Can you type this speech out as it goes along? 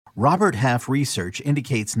Robert Half research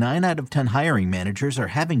indicates 9 out of 10 hiring managers are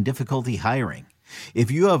having difficulty hiring.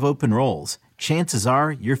 If you have open roles, chances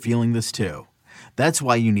are you're feeling this too. That's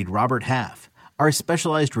why you need Robert Half. Our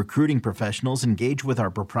specialized recruiting professionals engage with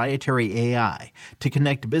our proprietary AI to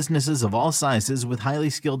connect businesses of all sizes with highly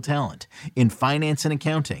skilled talent in finance and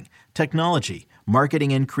accounting, technology,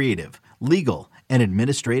 marketing and creative, legal, and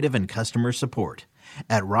administrative and customer support.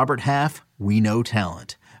 At Robert Half, we know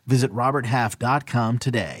talent. Visit roberthalf.com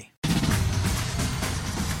today.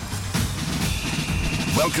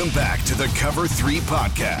 Welcome back to the Cover 3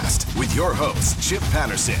 podcast with your hosts, Chip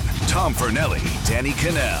Patterson, Tom Fernelli, Danny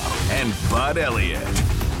Cannell, and Bud Elliott.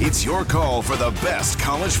 It's your call for the best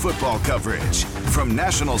college football coverage, from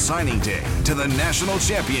National Signing Day to the National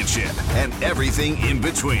Championship and everything in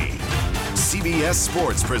between. CBS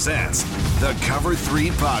Sports presents the Cover 3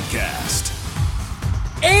 podcast.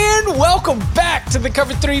 And welcome back to the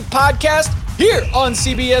Cover 3 podcast here on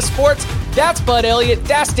CBS Sports. That's Bud Elliott,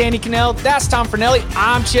 that's Danny Cannell, that's Tom Fernelli.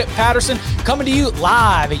 I'm Chip Patterson, coming to you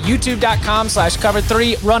live at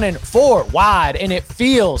youtube.com/cover3, running 4 wide, and it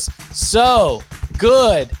feels so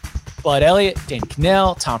good. Bud Elliott, Danny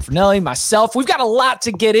Cannell, Tom Fernelli, myself. We've got a lot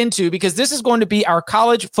to get into because this is going to be our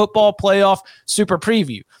college football playoff super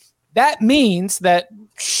preview. That means that,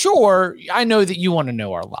 sure, I know that you want to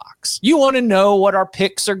know our locks. You want to know what our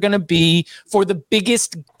picks are going to be for the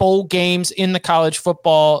biggest bowl games in the college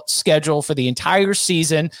football schedule for the entire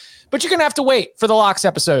season. But you're going to have to wait for the locks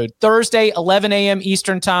episode. Thursday, 11 a.m.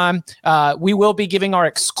 Eastern time. We will be giving our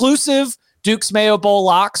exclusive Duke's Mayo Bowl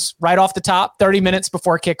locks right off the top, 30 minutes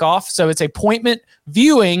before kickoff. So it's appointment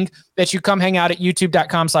viewing that you come hang out at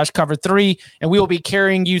youtube.com/cover3, and we will be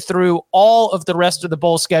carrying you through all of the rest of the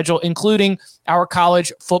bowl schedule, including our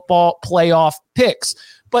college football playoff picks.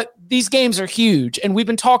 But these games are huge, and we've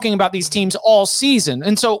been talking about these teams all season.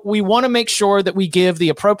 And so we want to make sure that we give the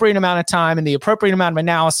appropriate amount of time and the appropriate amount of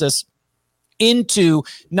analysis into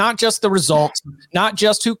not just the results, not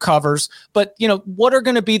just who covers, but, you know, what are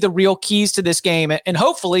going to be the real keys to this game. And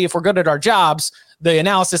hopefully, if we're good at our jobs, the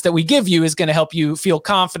analysis that we give you is going to help you feel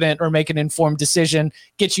confident or make an informed decision,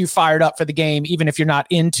 get you fired up for the game, even if you're not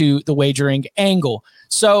into the wagering angle.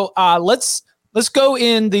 So let's go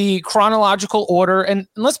in the chronological order, and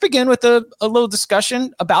let's begin with a little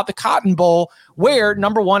discussion about the Cotton Bowl, where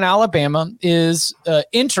number 1 Alabama is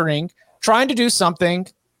entering, trying to do something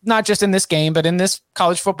not just in this game, but in this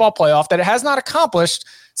college football playoff that it has not accomplished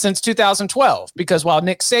since 2012. Because while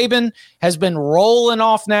Nick Saban has been rolling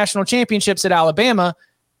off national championships at Alabama,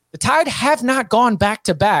 the Tide have not gone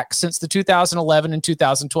back-to-back since the 2011 and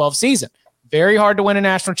 2012 season. Very hard to win a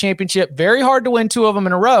national championship, very hard to win 2 of them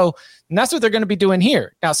in a row, and that's what they're going to be doing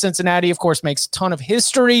here. Now, Cincinnati, of course, makes a ton of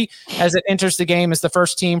history as it enters the game as the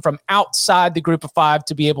first team from outside the group of 5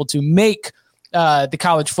 to be able to make the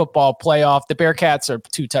college football playoff. The Bearcats are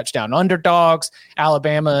 2 touchdown underdogs.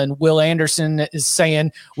 Alabama and Will Anderson is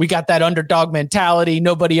saying, we got that underdog mentality.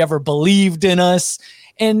 Nobody ever believed in us.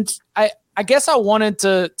 And I guess I wanted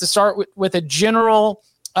to start with a general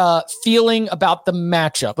feeling about the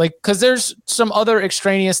matchup, like, because there's some other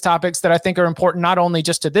extraneous topics that I think are important, not only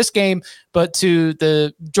just to this game, but to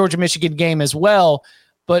the Georgia-Michigan game as well.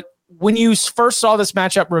 But when you first saw this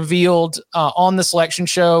matchup revealed on the selection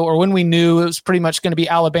show, or when we knew it was pretty much going to be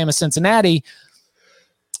Alabama-Cincinnati,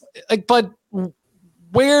 but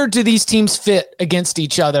where do these teams fit against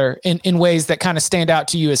each other in ways that kind of stand out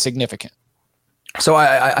to you as significant? So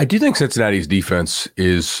I do think Cincinnati's defense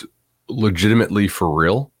is legitimately for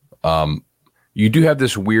real. You do have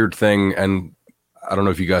this weird thing, and I don't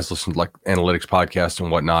know if you guys listen to like analytics podcasts and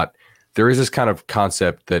whatnot. There is this kind of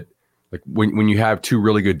concept that, like, when you have 2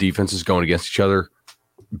 really good defenses going against each other,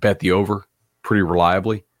 bet the over pretty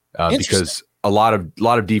reliably because a lot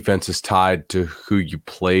of defense is tied to who you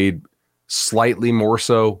played slightly more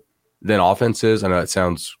so than offense is. I know that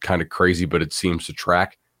sounds kind of crazy, but it seems to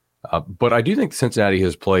track. But I do think Cincinnati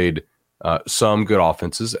has played some good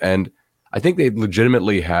offenses, and I think they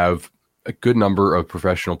legitimately have a good number of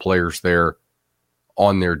professional players there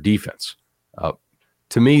on their defense.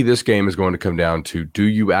 To me, this game is going to come down to, do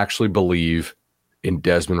you actually believe in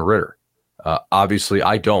Desmond Ridder? Obviously,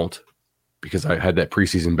 I don't, because I had that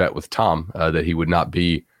preseason bet with Tom that he would not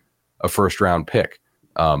be a first-round pick,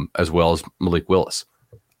 as well as Malik Willis.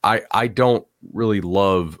 I don't really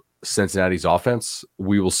love Cincinnati's offense.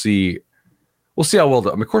 We'll see how well.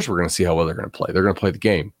 Of course, we're going to see how well they're going to play. They're going to play the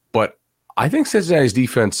game, but I think Cincinnati's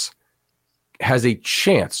defense has a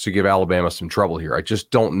chance to give Alabama some trouble here. I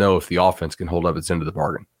just don't know if the offense can hold up its end of the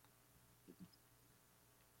bargain.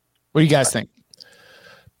 What do you guys think?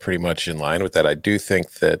 Pretty much in line with that. I do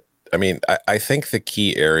think that, I think the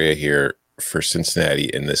key area here for Cincinnati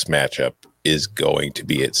in this matchup is going to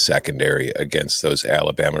be its secondary against those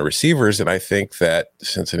Alabama receivers. And I think that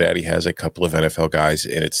Cincinnati has a couple of NFL guys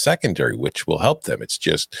in its secondary, which will help them. It's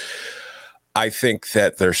just, I think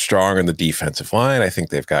that they're strong on the defensive line. I think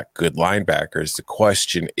they've got good linebackers. The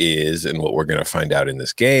question is, and what we're going to find out in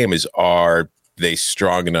this game is, are they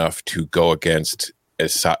strong enough to go against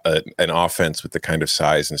an offense with the kind of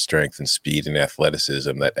size and strength and speed and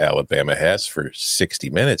athleticism that Alabama has for 60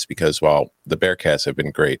 minutes? Because while the Bearcats have been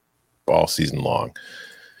great all season long,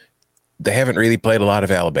 they haven't really played a lot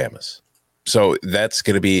of Alabamas. So that's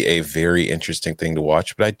going to be a very interesting thing to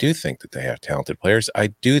watch. But I do think that they have talented players. I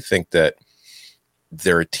do think that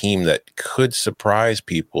they're a team that could surprise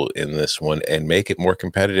people in this one and make it more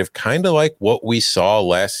competitive, kind of like what we saw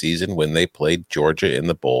last season when they played Georgia in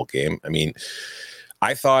the bowl game. I mean,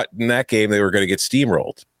 I thought in that game they were going to get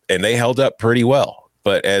steamrolled, and they held up pretty well.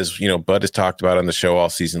 But as you know, Bud has talked about on the show all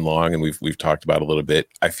season long, and we've talked about a little bit,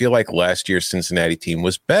 I feel like last year's Cincinnati team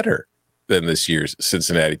was better than this year's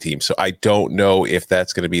Cincinnati team. So I don't know if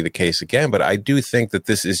that's going to be the case again, but I do think that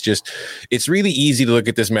this is just, it's really easy to look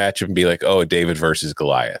at this matchup and be like, oh, David versus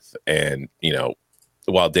Goliath. And, you know,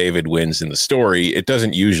 while David wins in the story, it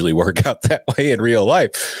doesn't usually work out that way in real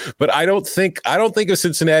life. But I don't think of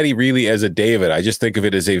Cincinnati really as a David. I just think of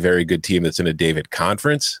it as a very good team that's in a David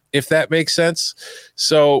conference, if that makes sense.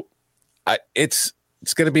 So it's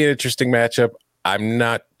going to be an interesting matchup.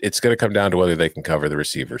 It's going to come down to whether they can cover the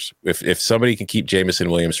receivers. If somebody can keep Jamison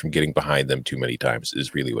Williams from getting behind them too many times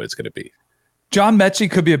is really what it's going to be. John Mechie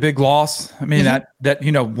could be a big loss. I mean, that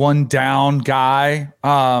one down guy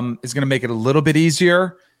is going to make it a little bit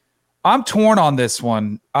easier. I'm torn on this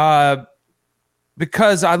one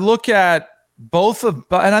because I look at and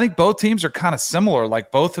I think both teams are kind of similar. Like,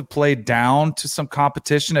 both have played down to some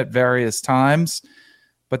competition at various times,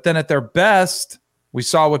 but then at their best, we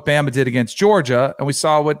saw what Bama did against Georgia, and we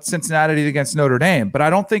saw what Cincinnati did against Notre Dame. But I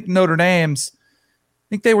don't think I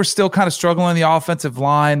think they were still kind of struggling in the offensive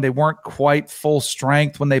line. They weren't quite full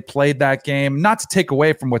strength when they played that game. Not to take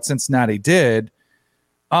away from what Cincinnati did.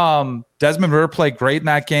 Desmond Ridder played great in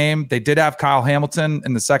that game. They did have Kyle Hamilton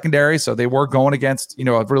in the secondary, so they were going against,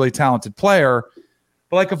 a really talented player.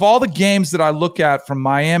 But like, of all the games that I look at from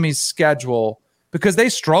Miami's schedule, because they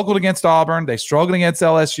struggled against Auburn, they struggled against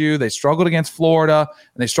LSU, they struggled against Florida,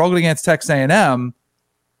 and they struggled against Texas A&M.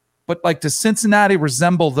 But like, does Cincinnati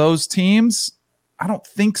resemble those teams? I don't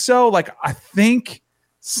think so. Like, I think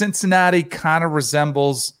Cincinnati kind of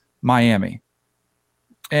resembles Miami.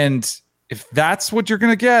 And if that's what you're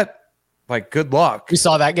going to get, like, good luck. We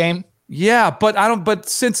saw that game. Yeah, but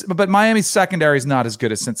but Miami's secondary is not as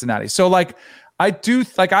good as Cincinnati. So like,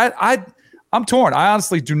 I'm torn. I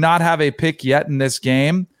honestly do not have a pick yet in this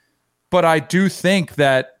game, but I do think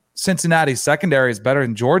that Cincinnati's secondary is better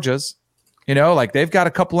than Georgia's. Like, they've got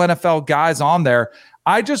a couple NFL guys on there.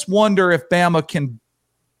 I just wonder if Bama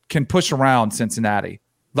can push around Cincinnati.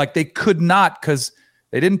 Like, they could not, because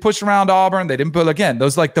they didn't push around Auburn. They didn't put, again,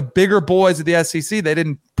 those like the bigger boys of the SEC, they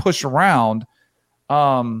didn't push around. So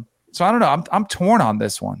I don't know. I'm torn on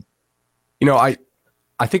this one. I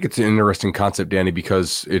think it's an interesting concept, Danny,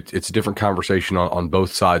 because it's a different conversation on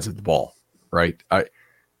both sides of the ball, right?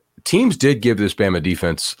 Teams did give this Bama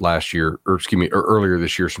defense earlier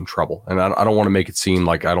this year some trouble. And I don't want to make it seem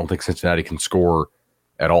like I don't think Cincinnati can score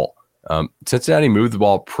at all. Cincinnati moved the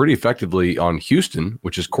ball pretty effectively on Houston,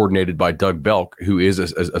 which is coordinated by Doug Belk, who is a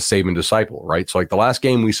Saban disciple, right? So like, the last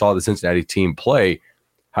game we saw the Cincinnati team play,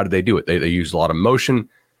 how did they do it? They used a lot of motion.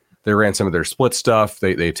 They ran some of their split stuff.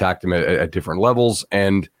 They attacked them at different levels.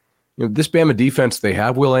 And this Bama defense, they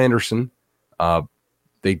have Will Anderson.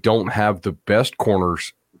 They don't have the best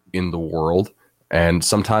corners in the world. And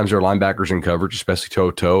sometimes their linebackers in coverage, especially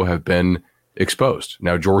toe-to-toe, have been exposed.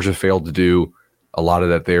 Now, Georgia failed to do a lot of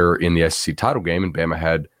that there in the SEC title game, and Bama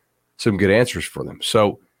had some good answers for them.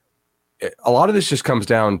 So a lot of this just comes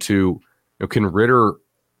down to, can Ridder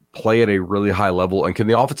play at a really high level, and can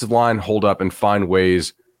the offensive line hold up and find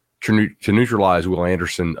ways to neutralize Will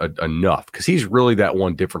Anderson enough? Because he's really that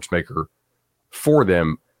one difference maker for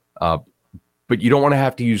them. But you don't want to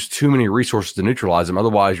have to use too many resources to neutralize him.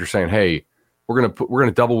 Otherwise, you're saying, hey, we're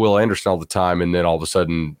gonna double Will Anderson all the time, and then all of a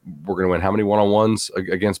sudden we're gonna win how many one-on-ones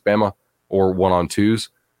against Bama, or one-on-twos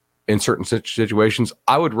in certain situations?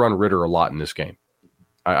 I would run Ridder a lot in this game.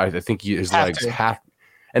 I think his legs have,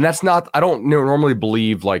 and that's not. I don't normally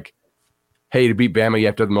believe like, hey, to beat Bama you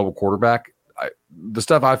have to have a mobile quarterback. The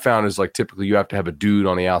stuff I've found is like, typically you have to have a dude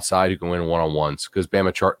on the outside who can win one-on-ones, because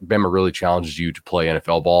Bama really challenges you to play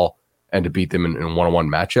NFL ball and to beat them in one-on-one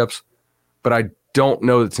matchups. But I don't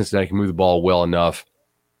know that Cincinnati can move the ball well enough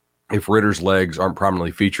if Ritter's legs aren't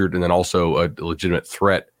prominently featured, and then also a legitimate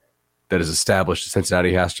threat that is established that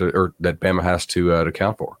Cincinnati has to, or that Bama has to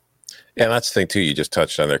account for. And that's the thing too, you just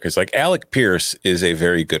touched on there, because like Alec Pierce is a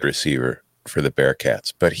very good receiver for the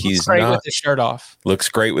Bearcats, but he's great not with his shirt off. Looks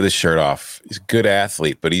great with his shirt off. He's a good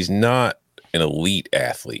athlete, but he's not an elite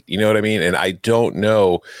athlete. You know what I mean? And I don't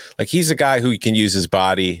know, like he's a guy who can use his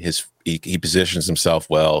body. He positions himself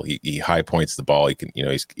well. He high points the ball. He can,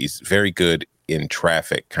 he's very good in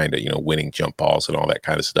traffic, kind of, winning jump balls and all that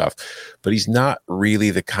kind of stuff. But he's not really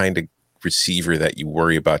the kind of receiver that you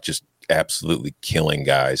worry about just absolutely killing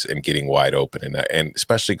guys and getting wide open, and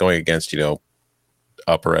especially going against,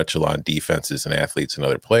 upper echelon defenses and athletes and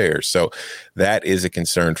other players. So that is a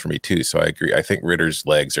concern for me too. So I agree. I think Ritter's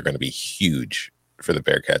legs are going to be huge for the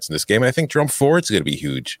Bearcats in this game. And I think Jerome Ford's going to be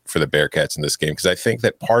huge for the Bearcats in this game, because I think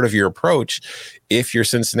that part of your approach, if you're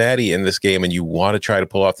Cincinnati in this game and you want to try to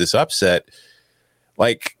pull off this upset,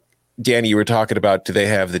 like Danny, you were talking about, do they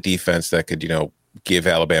have the defense that could, give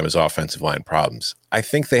Alabama's offensive line problems? I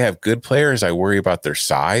think they have good players. I worry about their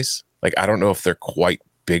size. Like, I don't know if they're quite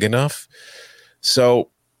big enough. So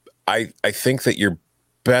I think that your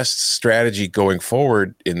best strategy going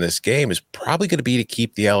forward in this game is probably going to be to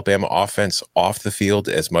keep the Alabama offense off the field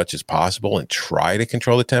as much as possible and try to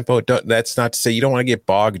control the tempo. That's not to say you don't want to get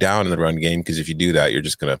bogged down in the run game, because if you do that, you're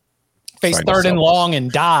just going to face third and long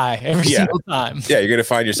and die every single time. Yeah, you're going to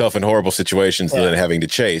find yourself in horrible situations and then having to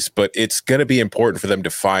chase. But it's going to be important for them to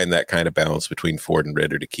find that kind of balance between Ford and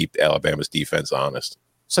Ritter to keep Alabama's defense honest.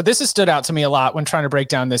 So this has stood out to me a lot when trying to break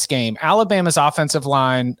down this game. Alabama's offensive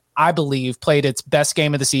line, I believe, played its best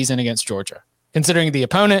game of the season against Georgia. Considering the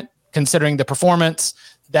opponent, considering the performance,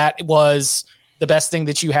 that was the best thing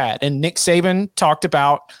that you had. And Nick Saban talked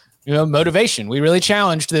about, motivation. We really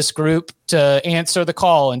challenged this group to answer the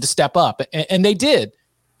call and to step up. And they did.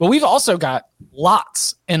 But we've also got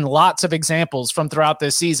lots and lots of examples from throughout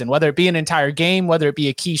this season, whether it be an entire game, whether it be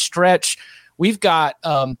a key stretch. We've got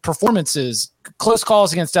performances, close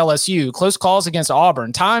calls against LSU, close calls against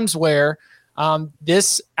Auburn, times where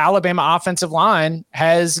this Alabama offensive line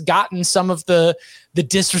has gotten some of the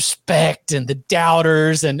disrespect and the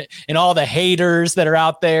doubters and all the haters that are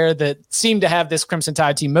out there that seem to have this Crimson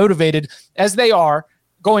Tide team motivated, as they are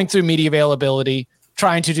going through media availability,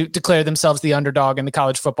 trying to declare themselves the underdog in the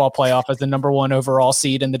college football playoff as the number 1 overall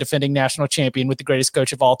seed and the defending national champion with the greatest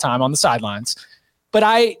coach of all time on the sidelines. But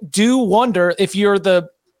I do wonder if you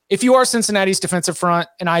are Cincinnati's defensive front,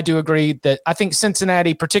 and I do agree that I think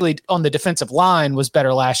Cincinnati, particularly on the defensive line, was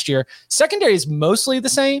better last year. Secondary is mostly the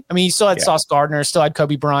same. I mean, you still had Sauce Gardner, still had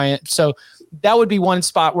Kobe Bryant. So that would be one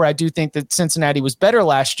spot where I do think that Cincinnati was better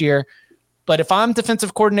last year. But if I'm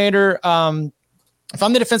defensive coordinator, if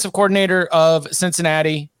I'm the defensive coordinator of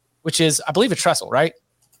Cincinnati, which is, I believe, a Tressel, right,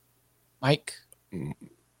 Mike? I'm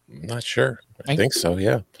not sure. I think so,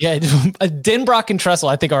 yeah. Yeah, Denbrock and Tressel,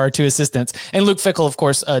 I think, are our 2 assistants. And Luke Fickell, of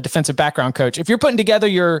course, a defensive background coach. If you're putting together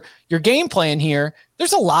your game plan here,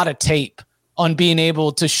 there's a lot of tape on being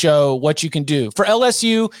able to show what you can do. For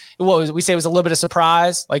LSU, we say it was a little bit of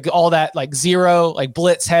surprise, like all that like zero, like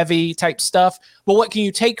blitz heavy type stuff. But what can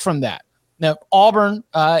you take from that? Now, Auburn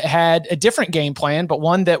had a different game plan, but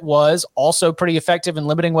one that was also pretty effective in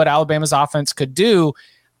limiting what Alabama's offense could do.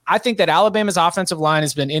 I think that Alabama's offensive line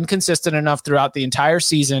has been inconsistent enough throughout the entire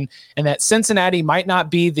season, and that Cincinnati might not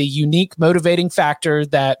be the unique motivating factor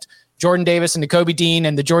that Jordan Davis and Nakobe Dean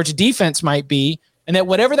and the Georgia defense might be, and that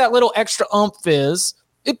whatever that little extra oomph is,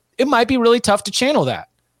 it might be really tough to channel that.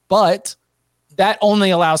 But that only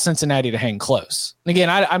allows Cincinnati to hang close. And again,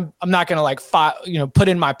 I'm not going to put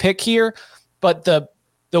in my pick here, but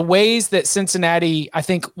the ways that Cincinnati, I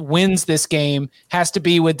think, wins this game has to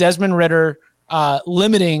be with Desmond Ridder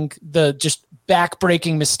limiting the just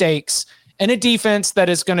back-breaking mistakes and a defense that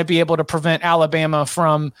is going to be able to prevent Alabama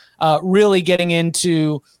from really getting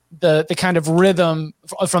into the kind of rhythm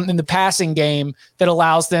from in the passing game that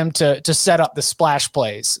allows them to set up the splash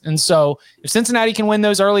plays. And so if Cincinnati can win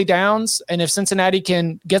those early downs, and if Cincinnati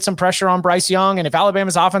can get some pressure on Bryce Young, and if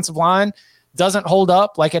Alabama's offensive line doesn't hold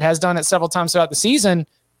up like it has done it several times throughout the season,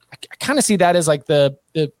 I kind of see that as like the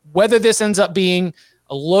whether this ends up being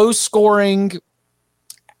a low-scoring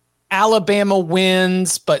Alabama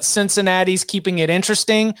wins, but Cincinnati's keeping it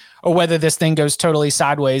interesting, or whether this thing goes totally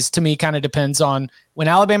sideways, to me kind of depends on when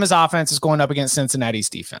Alabama's offense is going up against Cincinnati's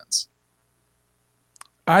defense.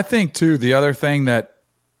 I think, too, the other thing that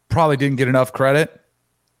probably didn't get enough credit,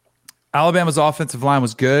 Alabama's offensive line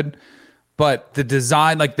was good, but the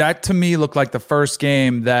design, like that to me looked like the first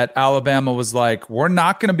game that Alabama was like, we're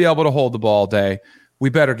not going to be able to hold the ball all day. We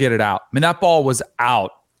better get it out. I mean, that ball was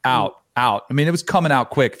out. I mean, it was coming out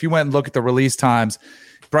quick. If you went and look at the release times,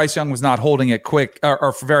 Bryce Young was not holding it quick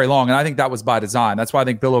or for very long. And I think that was by design. That's why I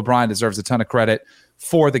think Bill O'Brien deserves a ton of credit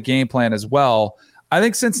for the game plan as well. I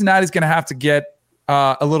think Cincinnati's going to have to get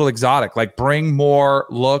a little exotic, like bring more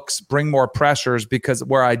looks, bring more pressures, because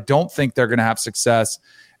where I don't think they're going to have success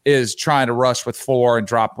is trying to rush with 4 and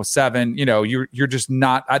drop with 7. You're just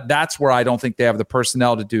not, that's where I don't think they have the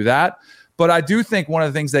personnel to do that. But I do think one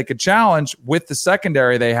of the things they could challenge with the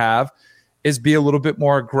secondary they have is be a little bit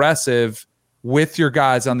more aggressive with your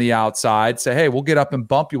guys on the outside. Say, hey, we'll get up and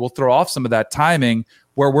bump you. We'll throw off some of that timing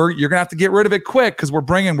where you're going to have to get rid of it quick because we're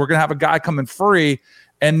going to have a guy coming free,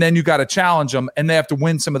 and then you got to challenge them, and they have to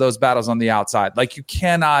win some of those battles on the outside. Like you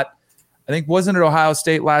cannot, I think, wasn't it Ohio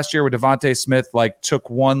State last year where Devontae Smith took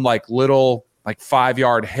one little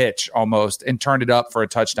 5-yard hitch almost and turned it up for a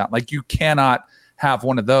touchdown. Like you cannot have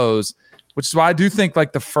one of those, which is why I do think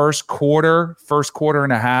the first quarter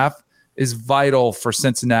and a half is vital for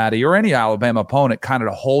Cincinnati or any Alabama opponent kind of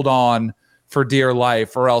to hold on for dear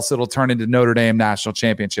life, or else it'll turn into Notre Dame national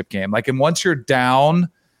championship game. And once you're down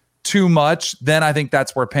too much, then I think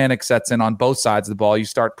that's where panic sets in on both sides of the ball. You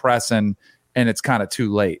start pressing and it's kind of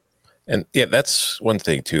too late. And yeah, that's one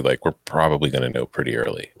thing too. We're probably going to know pretty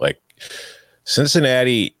early.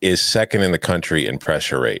 Cincinnati is second in the country in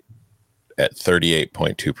pressure rate at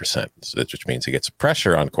 38.2%. So that's, which means it gets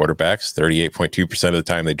pressure on quarterbacks 38.2% of the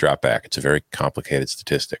time they drop back. It's a very complicated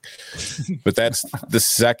statistic, but that's the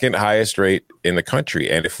second highest rate in the country.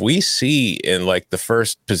 And if we see in the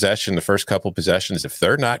first couple possessions, if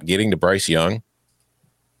they're not getting to Bryce Young,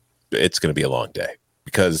 it's going to be a long day.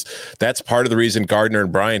 Because that's part of the reason Gardner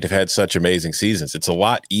and Bryant have had such amazing seasons. It's a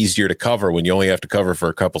lot easier to cover when you only have to cover for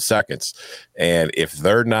a couple seconds. And if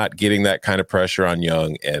they're not getting that kind of pressure on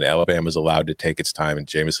Young, and Alabama's allowed to take its time, and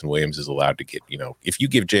Jamison Williams is allowed to get, if you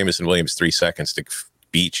give Jamison Williams 3 seconds to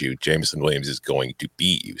beat you, Jamison Williams is going to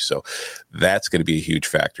beat you. So that's going to be a huge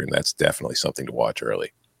factor, and that's definitely something to watch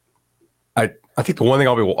early. I think the one thing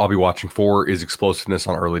I'll be watching for is explosiveness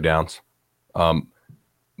on early downs.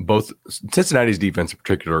 Both Cincinnati's defense in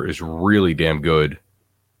particular is really damn good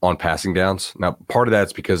on passing downs. Now, part of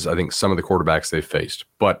that's because I think some of the quarterbacks they've faced,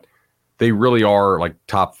 but they really are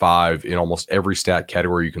top 5 in almost every stat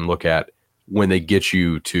category you can look at when they get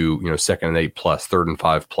you to, 2nd and 8 plus, 3rd and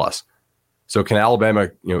 5 plus. So can Alabama,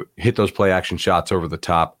 hit those play action shots over the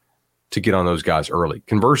top to get on those guys early?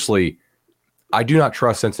 Conversely, I do not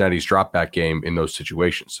trust Cincinnati's drop back game in those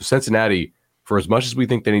situations. So Cincinnati, for as much as we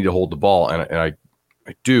think they need to hold the ball, and I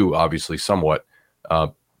do, obviously, somewhat.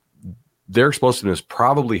 Their explosiveness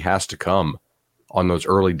probably has to come on those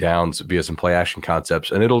early downs via some play action concepts,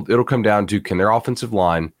 and it'll come down to, can their offensive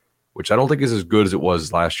line, which I don't think is as good as it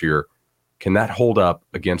was last year, can that hold up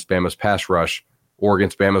against Bama's pass rush or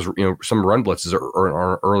against Bama's some run blitzes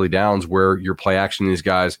or early downs where you're play action these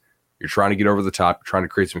guys, you're trying to get over the top, you're trying to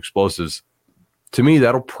create some explosives. To me,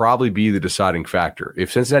 that'll probably be the deciding factor.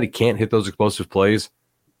 If Cincinnati can't hit those explosive plays,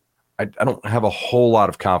 I don't have a whole lot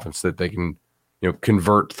of confidence that they can,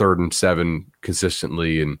 convert 3rd and 7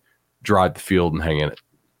 consistently and drive the field and hang in it.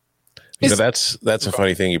 That's a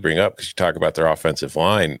funny thing you bring up, because you talk about their offensive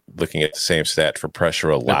line. Looking at the same stat for pressure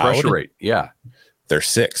allowed, pressure rate, yeah, they're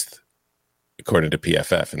 6th according to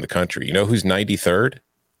PFF in the country. You know who's 93rd?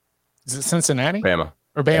 Is it Cincinnati? Bama.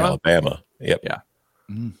 Alabama. Yep. Yeah.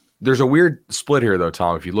 Mm. There's a weird split here, though,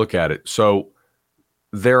 Tom. If you look at it, so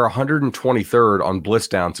they're 123rd on blitz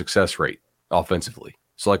down success rate offensively.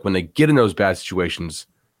 So when they get in those bad situations,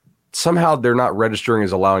 somehow they're not registering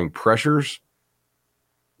as allowing pressures.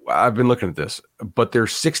 I've been looking at this, but they're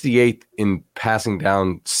 68th in passing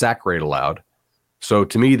down sack rate allowed. So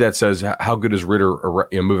to me, that says how good is Ritter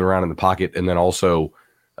moving around in the pocket, and then also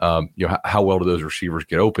how well do those receivers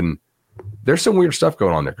get open. There's some weird stuff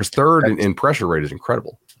going on there, because 3rd in pressure rate is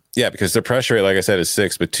incredible. Yeah, because their pressure rate, like I said, is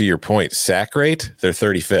 6, but to your point, sack rate, they're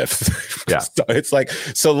 35th. Yeah. So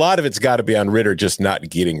it's so a lot of it's got to be on Ritter just not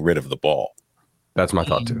getting rid of the ball. That's my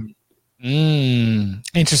thought too.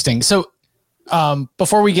 Interesting. So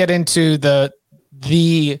before we get into the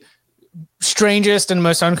strangest and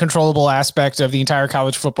most uncontrollable aspect of the entire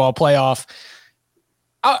college football playoff,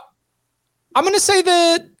 I'm going to say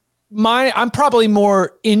that I'm probably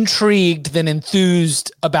more intrigued than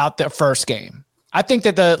enthused about the first game. I think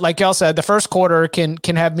that like y'all said, the first quarter can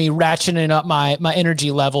have me ratcheting up my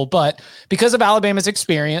energy level, but because of Alabama's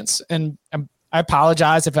experience, and I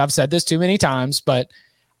apologize if I've said this too many times, but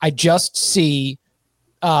I just see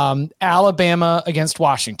Alabama against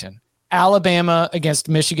Washington, Alabama against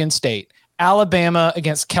Michigan State, Alabama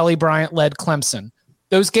against Kelly Bryant-led Clemson.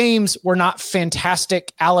 Those games were not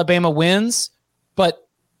fantastic Alabama wins, but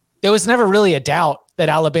there was never really a doubt that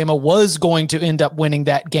Alabama was going to end up winning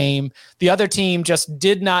that game. The other team just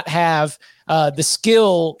did not have the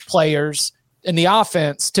skill players in the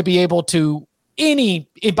offense to be able to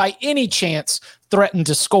by any chance threaten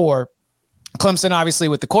to score. Clemson, obviously,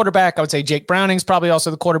 with the quarterback. I would say Jake Browning's probably also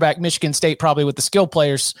the quarterback. Michigan State probably with the skill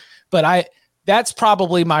players. But that's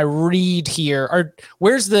probably my read here.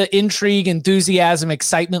 Where's the intrigue, enthusiasm,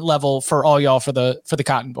 excitement level for all y'all for the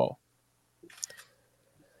Cotton Bowl?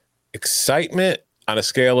 Excitement on a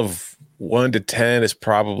scale of 1 to 10 is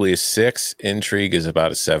probably a 6. Intrigue is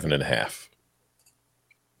about a 7.5.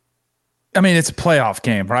 I mean, it's a playoff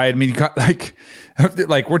game, right? I mean,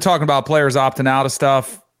 like we're talking about players opting out of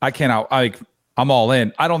stuff. I'm all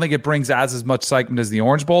in. I don't think it brings as much excitement as the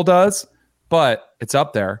Orange Bowl does, but it's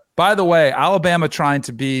up there. By the way, Alabama trying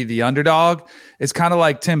to be the underdog is kind of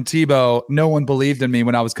like Tim Tebow. No one believed in me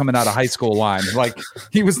when I was coming out of high school line. Like,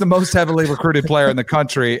 he was the most heavily recruited player in the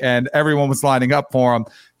country, and everyone was lining up for him.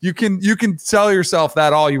 You can tell yourself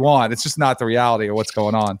that all you want. It's just not the reality of what's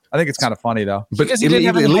going on. I think it's kind of funny, though. But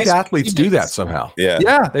elite athletes do that somehow.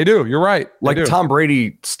 Yeah, they do. You're right. Like Tom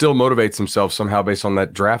Brady still motivates himself somehow based on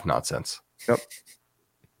that draft nonsense. Yep.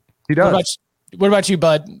 He does. What about you,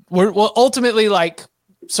 Bud? Well, ultimately, like,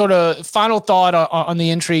 sort of final thought on the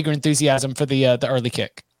intrigue or enthusiasm for the early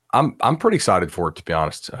kick. I'm pretty excited for it, to be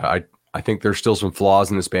honest. I think there's still some flaws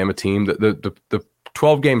in this Bama team. The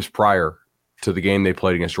 12 games prior to the game they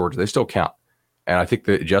played against Georgia, they still count. And I think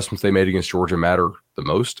the adjustments they made against Georgia matter the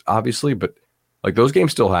most, obviously. But like, those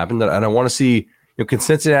games still happen. And I want to see, can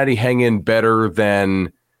Cincinnati hang in better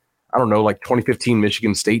than, I don't know, like 2015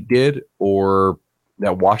 Michigan State did, or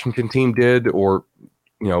that Washington team did, or,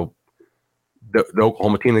 the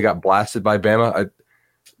Oklahoma team that got blasted by Bama.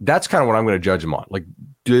 That's kind of what I'm going to judge them on. Like,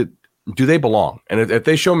 do they belong? And if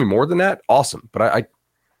they show me more than that, awesome. But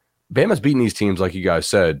Bama's beating these teams, like you guys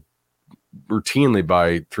said, routinely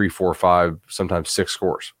by 3, 4, 5, sometimes 6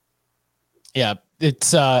 scores. Yeah,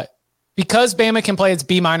 it's because Bama can play its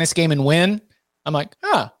B- game and win. I'm like,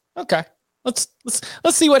 okay. Let's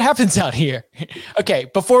see what happens out here. Okay,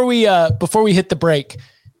 before we hit the break,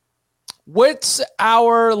 what's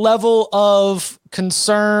our level of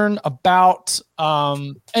concern about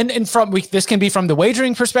and from this can be from the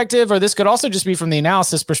wagering perspective, or this could also just be from the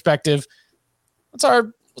analysis perspective. What's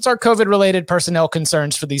our COVID related personnel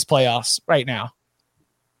concerns for these playoffs right now?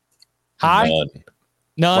 High?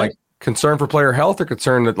 None. Like, concern for player health, or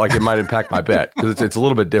concern that like it might impact my bet? Because it's a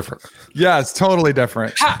little bit different. Yeah, it's totally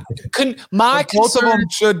different. Both of them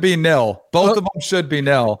should be nil. Both of them should be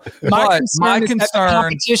nil. My concern is that the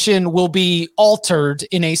competition will be altered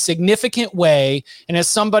in a significant way. And as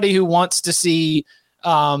somebody who wants to see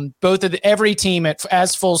every team at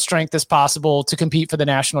as full strength as possible to compete for the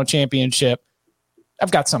national championship, I've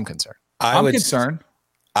got some concern. I'm concerned.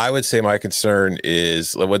 I would say my concern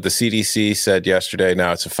is what the CDC said yesterday.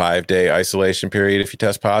 Now it's a 5-day isolation period if you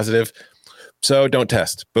test positive. So don't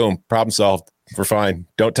test. Boom. Problem solved. We're fine.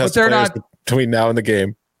 Don't test the players between now and the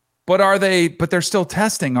game. But they're still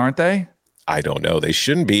testing, aren't they? I don't know. They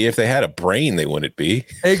shouldn't be. If they had a brain, they wouldn't be.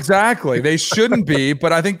 Exactly. They shouldn't be,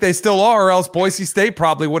 but I think they still are, or else Boise State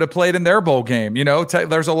probably would have played in their bowl game.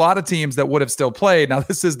 There's a lot of teams that would have still played. Now,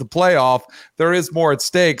 this is the playoff. There is more at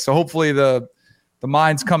stake. So hopefully the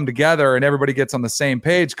minds come together and everybody gets on the same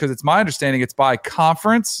page, because it's my understanding it's by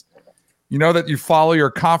conference. That you follow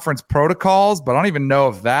your conference protocols, but I don't even know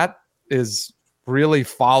if that is really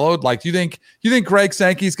followed. Like, you think Greg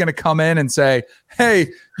Sankey's going to come in and say,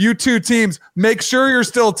 hey, you two teams, make sure you're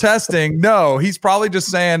still testing? No, he's probably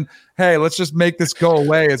just saying, hey, let's just make this go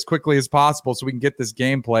away as quickly as possible so we can get this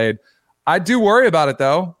game played. I do worry about it,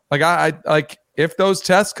 though. Like, I if those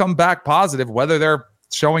tests come back positive, whether they're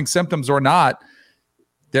showing symptoms or not,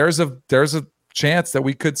 there's a chance that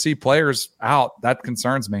we could see players out. That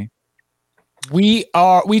concerns me. We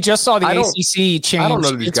just saw the ACC change. I don't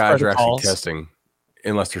know that these guys protocols. are actually testing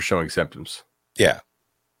unless they're showing symptoms. Yeah.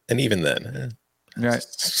 And even then. Right.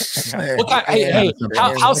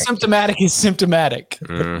 How symptomatic is symptomatic?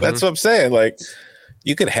 Mm-hmm. That's what I'm saying. Like,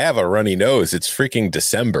 you could have a runny nose. It's freaking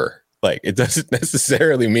December. Like, it doesn't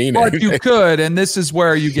necessarily mean anything. But you could, and this is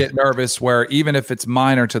where you get nervous, where even if it's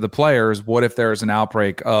minor to the players, what if there's an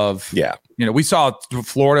outbreak of, we saw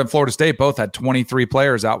Florida and Florida State both had 23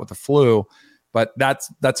 players out with the flu, but that's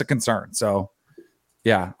a concern. So,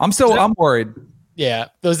 yeah, I'm worried. Yeah.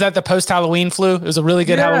 Was that the post-Halloween flu? It was a really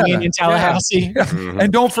good Halloween in Tallahassee. Yeah. Mm-hmm.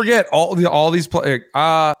 And don't forget, all these players,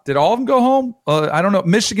 did all of them go home? I don't know.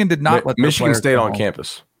 Michigan did not let Michigan stayed on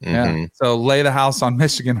campus. Yeah. Mm-hmm. So lay the house on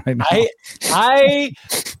Michigan right now. I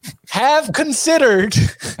have considered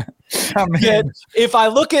that if I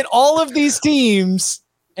look at all of these teams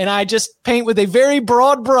and I just paint with a very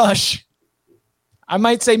broad brush, I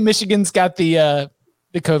might say Michigan's got the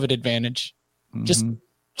COVID advantage. Just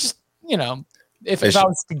you know, if I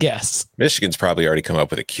was to guess. Michigan's probably already come up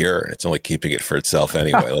with a cure, and it's only keeping it for itself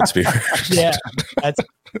anyway. Let's be real. Yeah, that's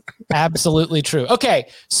absolutely true. Okay,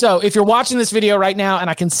 so if you're watching this video right now, and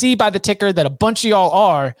I can see by the ticker that a bunch of y'all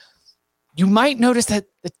are, you might notice that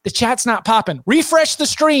the chat's not popping. Refresh the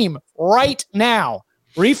stream right now.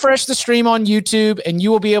 Refresh the stream on YouTube, and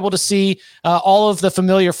you will be able to see all of the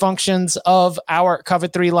familiar functions of our Cover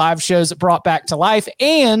 3 live shows brought back to life.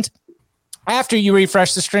 And after you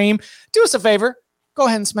refresh the stream, do us a favor. Go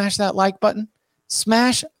ahead and smash that like button.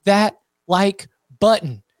 Smash that like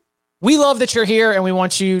button. We love that you're here, and we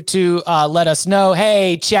want you to let us know,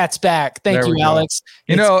 hey, chat's back. Thank you, Alex.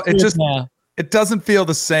 You know, it doesn't feel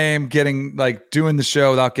the same doing the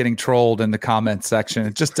show without getting trolled in the comment section.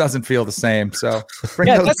 It just doesn't feel the same. So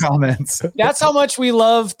bring those comments. That's how much we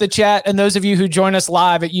love the chat. And those of you who join us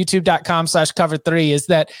live at youtube.com/cover3 is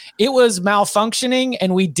that it was malfunctioning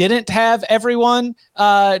and we didn't have everyone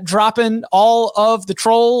dropping all of the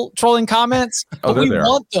trolling comments, but we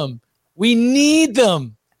want them. We need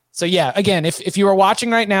them. So yeah, again, if you are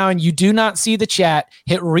watching right now and you do not see the chat,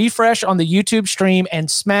 hit refresh on the YouTube stream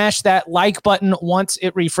and smash that like button. Once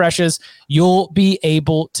it refreshes, you'll be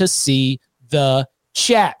able to see the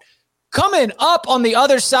chat. Coming up on the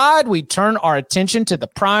other side, we turn our attention to the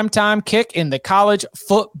primetime kick in the college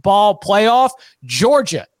football playoff.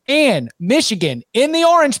 Georgia and Michigan in the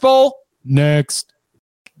Orange Bowl. Next.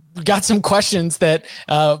 We got some questions that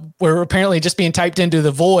were apparently just being typed into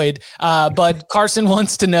the void. But Carson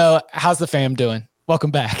wants to know, how's the fam doing?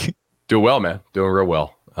 Welcome back. Doing well, man. Doing real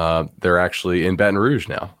well. They're actually in Baton Rouge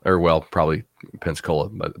now, or well, probably Pensacola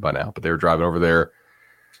by now, but they were driving over there,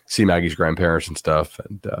 see Maggie's grandparents and stuff.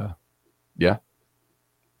 And yeah.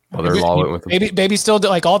 Mother-in-law went with them. Baby still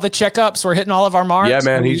like all the checkups. We're hitting all of our marks. Yeah,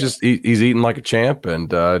 man. He's eating like a champ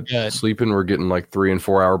and sleeping. We're getting like 3 and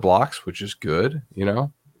 4 hour blocks, which is good, you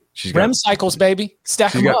know. She's REM cycles, baby.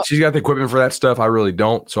 Stack them up. She's got the equipment for that stuff. I really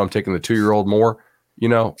don't. So I'm taking the 2-year-old more, you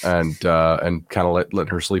know, and kind of letting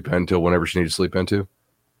her sleep until whenever she needs to sleep into.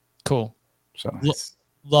 Cool. So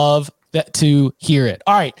love that to hear it.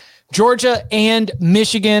 All right. Georgia and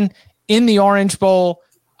Michigan in the Orange Bowl.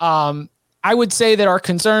 I would say that our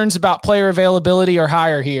concerns about player availability are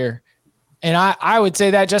higher here. And I would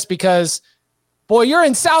say that just because, boy, you're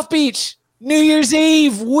in South Beach, New Year's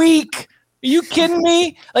Eve week. Are you kidding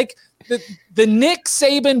me? Like the Nick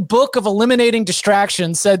Saban book of eliminating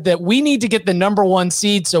distractions said that we need to get the #1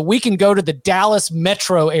 seed so we can go to the Dallas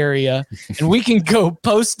metro area and we can go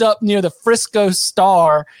post up near the Frisco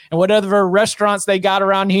Star, and whatever restaurants they got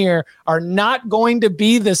around here are not going to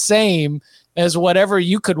be the same as whatever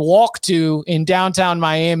you could walk to in downtown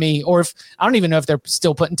Miami. Or I don't even know if they're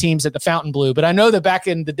still putting teams at the Fountain Blue, but I know that back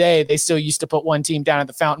in the day, they still used to put one team down at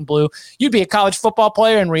the Fountain Blue. You'd be a college football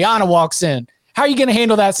player and Rihanna walks in. How are you going to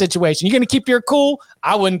handle that situation? You going to keep your cool?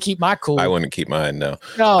 I wouldn't keep my cool. I wouldn't keep mine. No.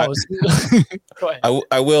 Go ahead.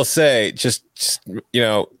 I will say, just you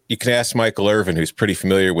know, you can ask Michael Irvin, who's pretty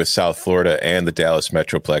familiar with South Florida and the Dallas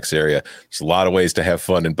Metroplex area. There's a lot of ways to have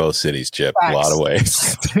fun in both cities, Chip. Facts. A lot of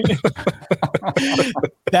ways.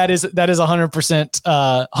 That is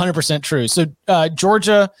 100% true. So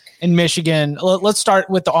Georgia and Michigan. Let's start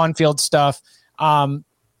with the on-field stuff.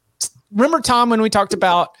 Remember, Tom, when we talked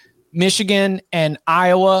about Michigan and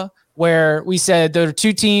Iowa, where we said there are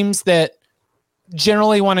two teams that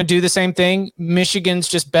generally want to do the same thing. Michigan's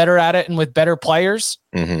just better at it and with better players.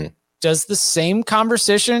 Mm-hmm. Does the same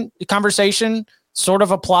conversation sort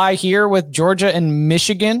of apply here with Georgia and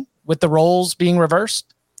Michigan with the roles being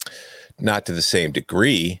reversed? Not to the same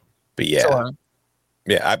degree, but yeah. Sure.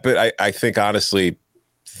 Yeah, but I think, honestly,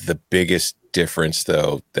 the biggest difference,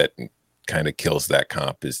 though, that kind of kills that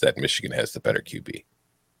comp is that Michigan has the better QB.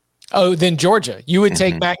 Oh, then Georgia. You would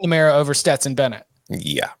take McNamara over Stetson Bennett.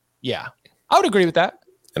 Yeah. Yeah. I would agree with that.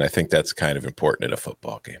 And I think that's kind of important in a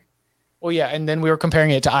football game. Well, yeah, and then we were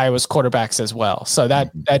comparing it to Iowa's quarterbacks as well. So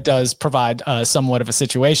that does provide somewhat of a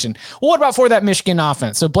situation. Well, what about for that Michigan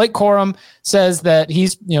offense? So Blake Corum says that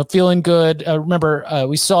he's feeling good. Remember,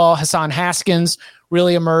 we saw Hassan Haskins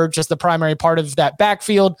really emerge as the primary part of that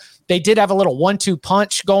backfield. They did have a little 1-2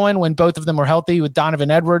 punch going when both of them were healthy, with Donovan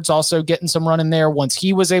Edwards also getting some run in there once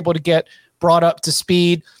he was able to get brought up to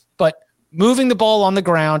speed. But moving the ball on the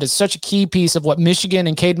ground is such a key piece of what Michigan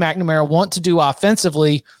and Cade McNamara want to do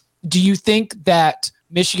offensively. Do you think that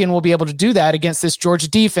Michigan will be able to do that against this Georgia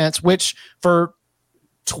defense, which for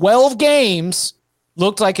 12 games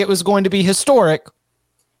looked like it was going to be historic?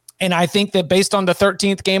 And I think that based on the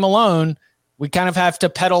 13th game alone, we kind of have to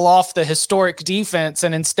pedal off the historic defense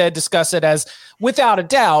and instead discuss it as, without a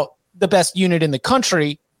doubt, the best unit in the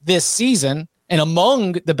country this season and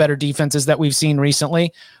among the better defenses that we've seen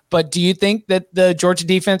recently. But do you think that the Georgia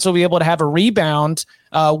defense will be able to have a rebound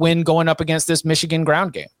when going up against this Michigan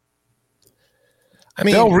ground game? I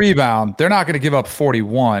mean, they'll rebound. They're not going to give up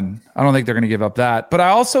 41. I don't think they're going to give up that. But I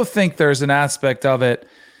also think there's an aspect of it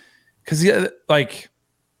because, like,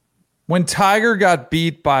 when Tiger got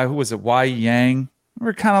beat by, who was it, Y Yang,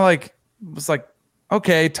 we're kind of like, it was like,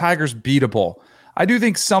 okay, Tiger's beatable. I do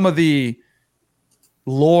think some of the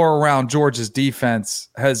lore around Georgia's defense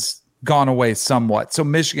has gone away somewhat. So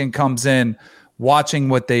Michigan comes in watching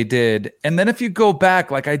what they did. And then if you go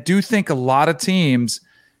back, like, I do think a lot of teams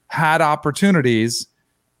had opportunities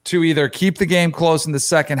to either keep the game close in the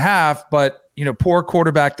second half, but, you know, poor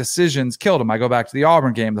quarterback decisions killed them. I go back to the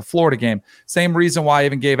Auburn game, the Florida game. Same reason why I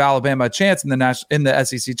even gave Alabama a chance in the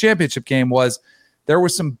SEC championship game was there were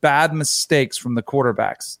some bad mistakes from the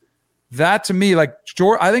quarterbacks. That, to me, like,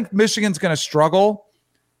 I think Michigan's going to struggle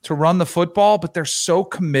to run the football, but they're so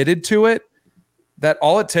committed to it that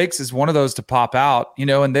all it takes is one of those to pop out, you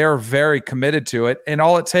know, and they're very committed to it. And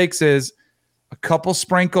all it takes is a couple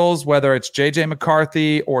sprinkles, whether it's JJ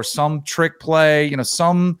McCarthy or some trick play, you know,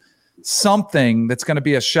 something that's going to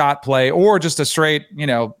be a shot play or just a straight, you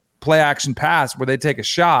know, play action pass where they take a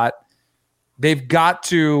shot. They've got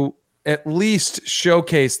to at least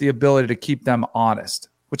showcase the ability to keep them honest,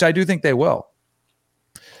 which I do think they will.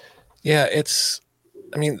 Yeah, it's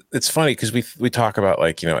funny because we talk about,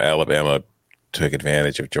 like, you know, Alabama took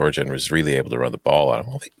advantage of Georgia and was really able to run the ball on them.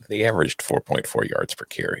 Well, they averaged 4.4 yards per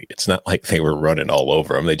carry. It's not like they were running all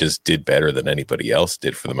over them. They just did better than anybody else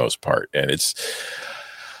did for the most part. And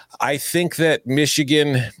I think that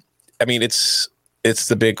Michigan, I mean, it's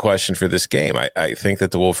the big question for this game. I think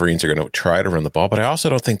that the Wolverines are going to try to run the ball, but I also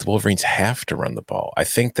don't think the Wolverines have to run the ball. I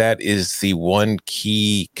think that is the one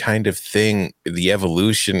key kind of thing, the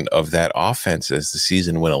evolution of that offense as the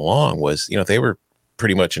season went along was, you know, they were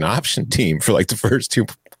pretty much an option team for like the first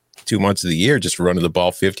two months of the year, just running the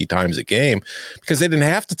ball 50 times a game because they didn't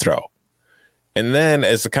have to throw. And then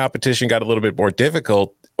as the competition got a little bit more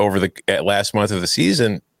difficult over the last month of the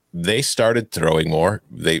season, they started throwing more.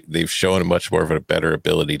 They've shown a much more of a better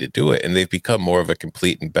ability to do it, and they've become more of a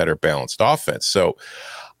complete and better balanced offense. So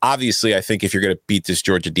obviously, I think if you're going to beat this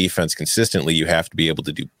Georgia defense consistently, you have to be able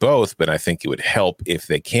to do both. But I think it would help if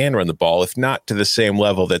they can run the ball, if not to the same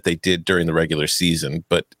level that they did during the regular season,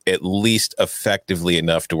 but at least effectively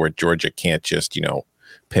enough to where Georgia can't just, you know,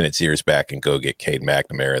 pin its ears back and go get Cade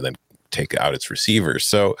McNamara and then take out its receivers.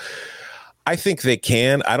 So I think they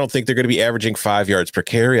can. I don't think they're going to be averaging 5 yards per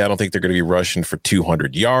carry. I don't think they're going to be rushing for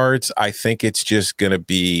 200 yards. I think it's just going to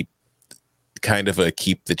be kind of a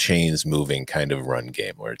keep the chains moving kind of run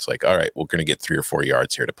game where it's like, all right, we're going to get 3 or 4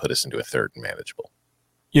 yards here to put us into a third and manageable.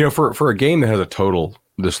 You know, for a game that has a total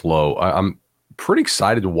this low, I'm pretty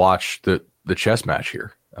excited to watch the chess match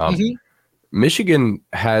here. Michigan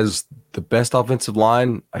has the best offensive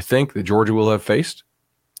line, I think, that Georgia will have faced.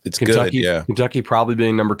 It's Kentucky, good, yeah. Kentucky probably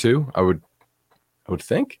being number 2, I would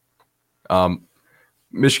think.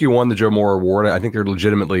 Michigan won the Joe Moore Award. I think they're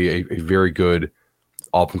legitimately a very good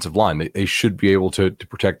offensive line. They should be able to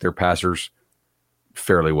protect their passers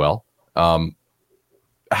fairly well.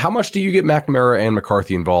 How much do you get McNamara and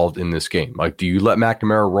McCarthy involved in this game? Like, do you let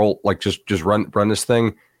McNamara roll, like just run this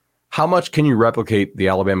thing? How much can you replicate the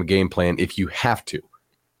Alabama game plan if you have to?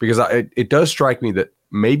 Because it does strike me that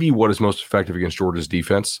maybe what is most effective against Georgia's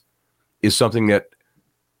defense is something that,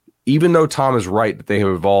 even though Tom is right that they have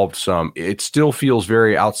evolved some, it still feels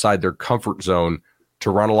very outside their comfort zone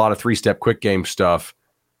to run a lot of 3-step quick game stuff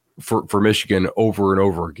for Michigan over and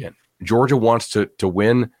over again. Georgia wants to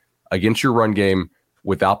win against your run game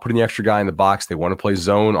without putting the extra guy in the box. They want to play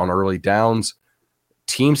zone on early downs.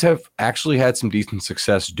 Teams have actually had some decent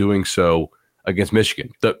success doing so against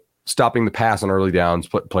Michigan, stopping the pass on early downs,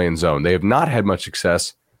 playing zone. They have not had much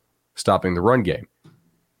success stopping the run game.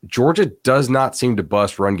 Georgia does not seem to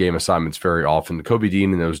bust run game assignments very often. Kobe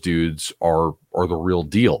Dean and those dudes are the real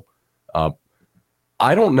deal.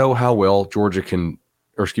 I don't know how well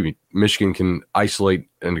Michigan can isolate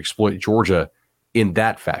and exploit Georgia in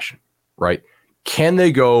that fashion, right? Can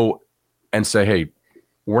they go and say, hey,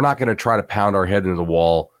 we're not going to try to pound our head into the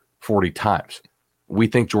wall 40 times. We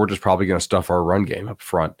think Georgia's probably going to stuff our run game up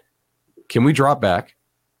front. Can we drop back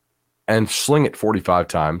and sling it 45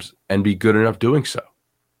 times and be good enough doing so?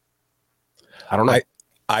 I don't know.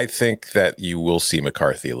 I think that you will see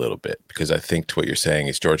McCarthy a little bit because I think to what you're saying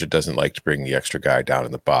is Georgia doesn't like to bring the extra guy down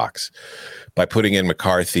in the box. By putting in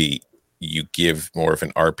McCarthy, you give more of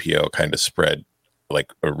an RPO kind of spread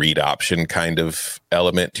like a read option kind of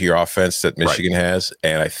element to your offense that Michigan has.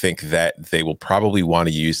 And I think that they will probably want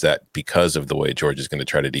to use that because of the way Georgia's going to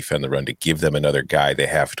try to defend the run, to give them another guy they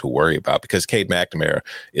have to worry about, because Cade McNamara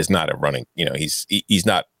is not a running, he's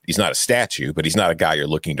not a statue, but he's not a guy you're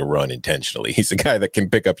looking to run intentionally. He's a guy that can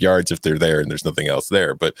pick up yards if they're there and there's nothing else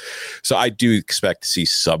there. But so I do expect to see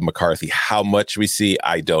some McCarthy. How much we see,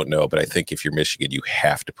 I don't know. But I think if you're Michigan, you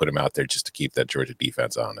have to put him out there just to keep that Georgia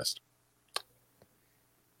defense honest.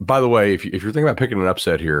 By the way, if you're thinking about picking an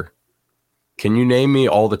upset here, can you name me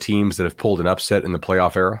all the teams that have pulled an upset in the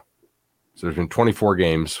playoff era? So there's been 24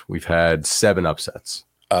 games. We've had 7 upsets.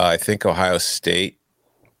 I think Ohio State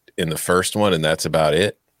in the first one, and that's about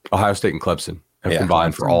it. Ohio State and Clemson have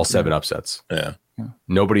combined for all 7 upsets. Yeah.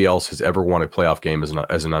 Nobody else has ever won a playoff game as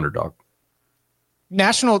an underdog. And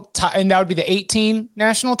that would be the 18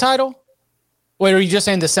 national title? Wait, are you just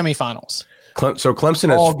saying the semifinals? So Clemson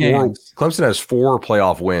has 4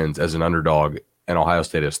 playoff wins as an underdog, and Ohio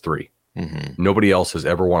State has 3. Mm-hmm. Nobody else has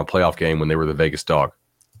ever won a playoff game when they were the Vegas dog.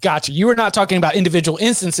 Gotcha. You were not talking about individual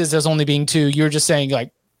instances as only being 2. You were just saying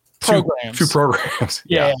like programs. Two programs.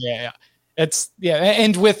 Yeah.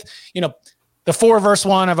 And with, the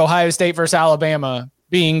 4-1 of Ohio State versus Alabama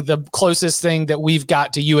being the closest thing that we've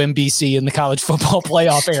got to UMBC in the college football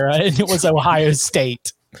playoff era, and it was Ohio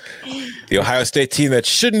State. The Ohio State team that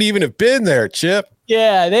shouldn't even have been there, Chip.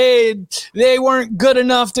 Yeah, they weren't good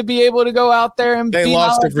enough to be able to go out there and they beat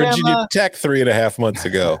lost Alabama. to Virginia Tech 3.5 months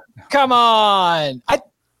ago. Come on.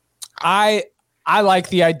 I like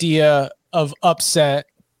the idea of upset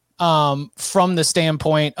from the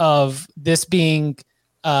standpoint of this being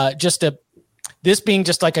just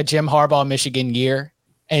like a Jim Harbaugh Michigan year,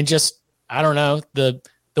 and just, I don't know, the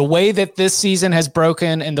way that this season has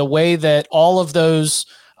broken, and the way that all of those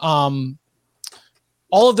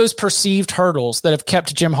perceived hurdles that have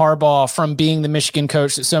kept Jim Harbaugh from being the Michigan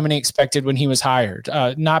coach that so many expected when he was hired,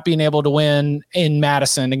 not being able to win in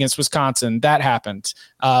Madison against Wisconsin, that happened.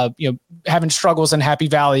 Having struggles in Happy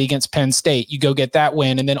Valley against Penn State, you go get that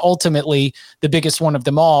win. And then ultimately the biggest one of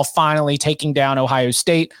them all, finally taking down Ohio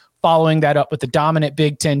State, following that up with the dominant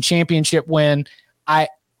Big Ten championship win.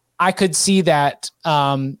 I could see that.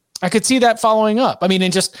 I could see that following up. I mean,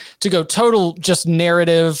 and just to go total, just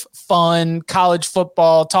narrative, fun, college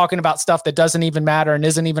football, talking about stuff that doesn't even matter and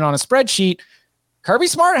isn't even on a spreadsheet. Kirby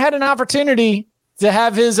Smart had an opportunity to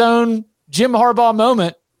have his own Jim Harbaugh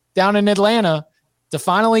moment down in Atlanta to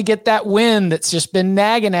finally get that win that's just been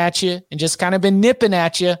nagging at you and just kind of been nipping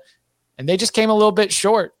at you. And they just came a little bit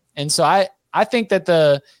short. And so I think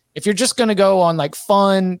that if you're just going to go on like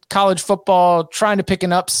fun college football, trying to pick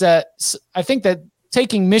an upset, I think that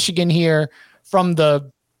taking Michigan here from the,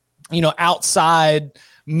 outside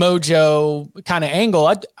mojo kind of angle,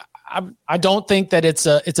 I don't think that it's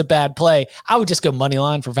a bad play. I would just go money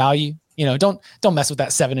line for value. Don't mess with that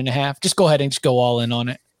 7.5. Just go ahead and just go all in on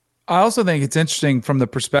it. I also think it's interesting from the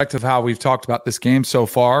perspective of how we've talked about this game so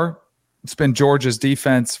far. It's been Georgia's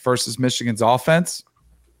defense versus Michigan's offense.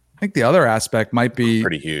 I think the other aspect might be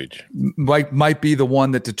pretty huge. Might be the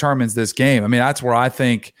one that determines this game. I mean, that's where I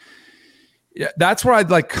think. Yeah, that's where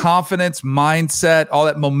I'd like confidence, mindset, all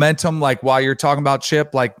that momentum. Like while you're talking about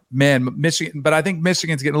Chip, like, man, Michigan, but I think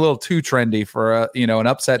Michigan's getting a little too trendy for an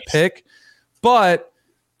upset pick. But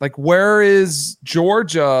like, where is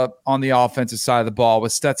Georgia on the offensive side of the ball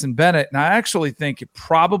with Stetson Bennett? And I actually think it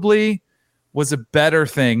probably was a better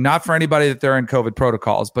thing, not for anybody that they're in COVID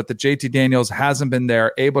protocols, but that JT Daniels hasn't been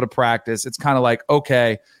there, able to practice. It's kind of like,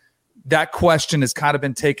 okay, that question has kind of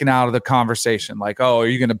been taken out of the conversation. Like, oh, are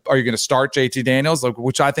you gonna start JT Daniels? Like,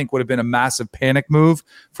 which I think would have been a massive panic move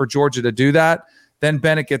for Georgia to do that. Then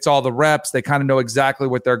Bennett gets all the reps. They kind of know exactly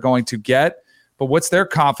what they're going to get. But what's their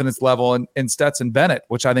confidence level in Stetson Bennett,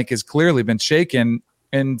 which I think has clearly been shaken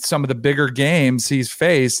in some of the bigger games he's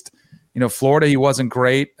faced. Florida, he wasn't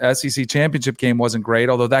great. SEC championship game wasn't great,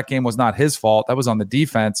 although that game was not his fault. That was on the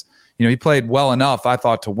defense. He played well enough, I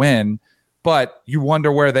thought, to win. But you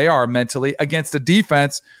wonder where they are mentally against a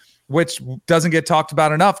defense, which doesn't get talked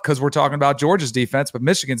about enough because we're talking about Georgia's defense, but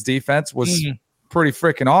Michigan's defense was pretty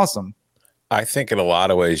freaking awesome. I think in a lot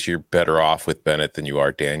of ways you're better off with Bennett than you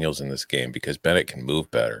are Daniels in this game, because Bennett can move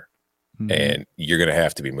better. Mm-hmm. And you're going to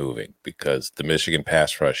have to be moving because the Michigan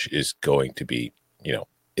pass rush is going to be,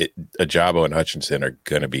 Ajabo and Hutchinson are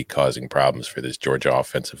going to be causing problems for this Georgia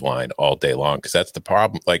offensive line all day long, because that's the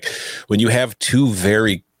problem. Like when you have two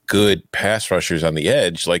very good pass rushers on the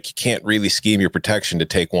edge, like you can't really scheme your protection to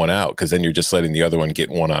take one out, because then you're just letting the other one get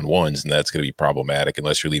one-on-ones, and that's going to be problematic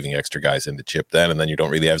unless you're leaving extra guys in the chip then, and then you don't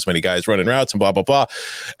really have as many guys running routes and blah, blah, blah.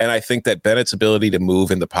 And I think that Bennett's ability to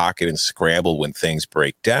move in the pocket and scramble when things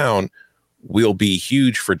break down will be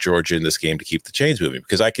huge for Georgia in this game to keep the chains moving,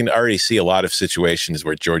 because I can already see a lot of situations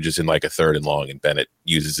where Georgia's in like a 3rd and long and Bennett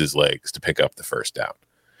uses his legs to pick up the first down.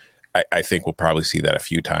 I think we'll probably see that a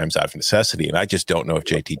few times out of necessity, and I just don't know if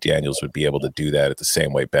JT Daniels would be able to do that at the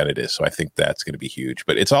same way Bennett is. So I think that's going to be huge.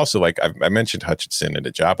 But it's also like I mentioned Hutchinson and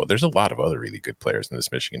Ajabo. There's a lot of other really good players in this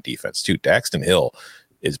Michigan defense too. Daxton Hill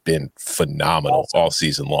has been phenomenal all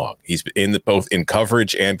season long. He's in both in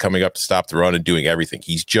coverage and coming up to stop the run and doing everything.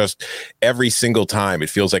 He's just every single time. It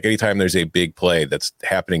feels like anytime there's a big play that's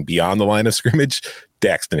happening beyond the line of scrimmage,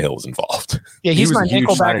 Daxton Hill is involved. Yeah, he's a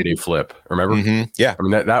huge signing day flip. Remember? Mm-hmm. Yeah, I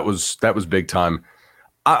mean that was big time.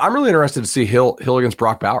 I'm really interested to see Hill against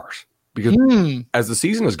Brock Bowers, because as the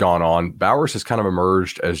season has gone on, Bowers has kind of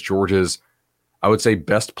emerged as Georgia's, I would say,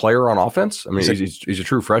 best player on offense. I mean, he's a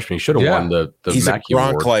true freshman. He should have won the he's Mackey a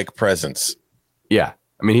Gronk-like Award. presence. Yeah,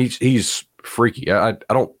 I mean he's freaky. I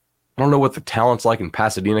don't know what the talent's like in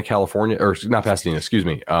Pasadena, California, or not Pasadena. Excuse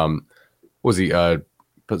me. Was he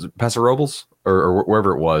Paso Robles or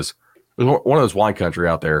wherever it was? It was one of those wine country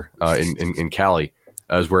out there in Cali,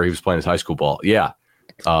 is where he was playing his high school ball. Yeah.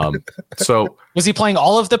 So was he playing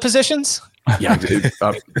all of the positions? Yeah.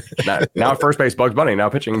 Now at first base, Bugs Bunny. Now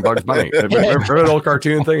pitching, Bugs Bunny. Remember the old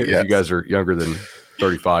cartoon thing? Yes. If you guys are younger than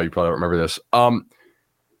 35, you probably don't remember this.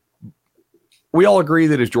 We all agree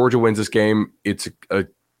that if Georgia wins this game,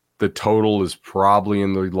 the total is probably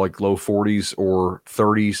in the like low 40s or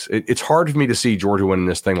 30s. It's hard for me to see Georgia winning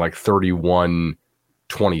this thing like 31-27.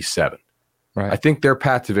 Right. I think their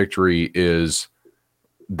path to victory is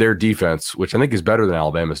their defense, which I think is better than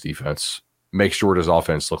Alabama's defense, makes Georgia's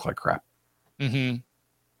offense look like crap. Mm-hmm.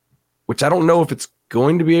 Which I don't know if it's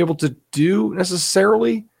going to be able to do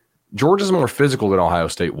necessarily. Georgia's more physical than Ohio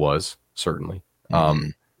State was, certainly.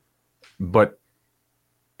 But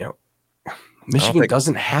Michigan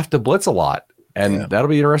doesn't have to blitz a lot, and that'll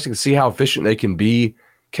be interesting to see how efficient they can be.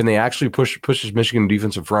 Can they actually push this Michigan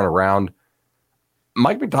defensive front around?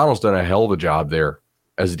 Mike McDonald's done a hell of a job there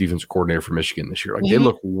as a defensive coordinator for Michigan this year. Like they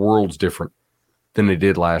look worlds different than they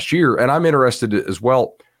did last year, and I'm interested as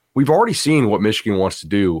well. We've already seen what Michigan wants to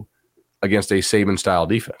do against a Saban-style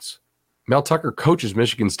defense. Mel Tucker coaches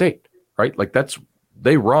Michigan State, right? Like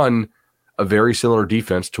they run a very similar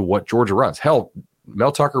defense to what Georgia runs. Hell,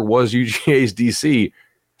 Mel Tucker was UGA's DC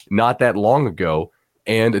not that long ago.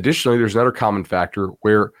 And additionally, there's another common factor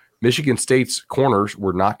where Michigan State's corners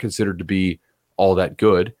were not considered to be all that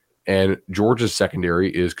good. And Georgia's secondary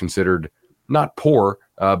is considered not poor,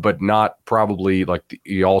 but not probably like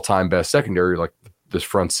the all-time best secondary, like this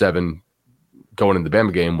front seven going in the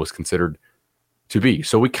Bama game was considered to be.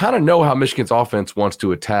 So we kind of know how Michigan's offense wants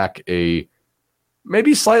to attack a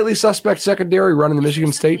maybe slightly suspect secondary running the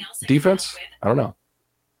Michigan State defense. I don't know.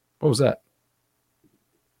 What was that?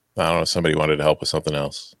 I don't know. Somebody wanted to help with something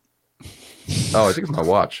else. Oh, I think it's my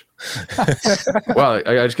watch. Well,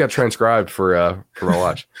 I just got transcribed for my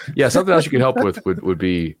watch. Yeah, something else you could help with would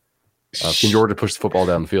be can Georgia push the football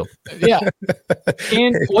down the field? Yeah.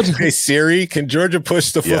 Hey Siri, can Georgia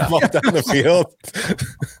push the football down the field?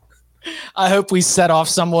 I hope we set off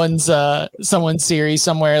someone's Siri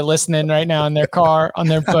somewhere listening right now in their car, on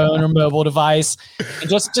their phone or mobile device. And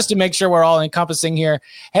just to make sure we're all encompassing here.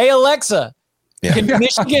 Hey, Alexa, can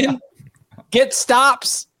Michigan get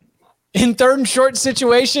stops in 3rd and short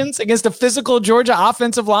situations against a physical Georgia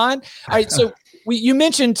offensive line? All right, so you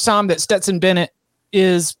mentioned, Tom, that Stetson Bennett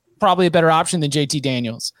is probably a better option than JT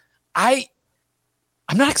Daniels.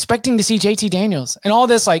 I'm not expecting to see JT Daniels and all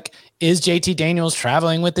this. Like, is JT Daniels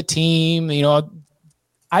traveling with the team?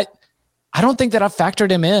 I don't think that I've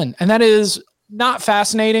factored him in, and that is not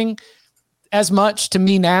fascinating as much to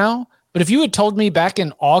me now. But if you had told me back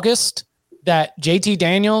in August that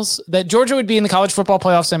that Georgia would be in the college football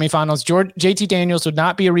playoff semifinals, JT Daniels would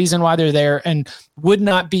not be a reason why they're there and would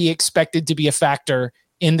not be expected to be a factor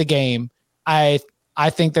in the game, I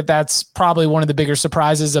think that that's probably one of the bigger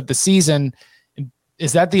surprises of the season.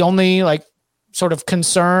 Is that the only like sort of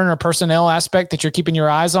concern or personnel aspect that you're keeping your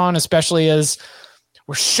eyes on, especially as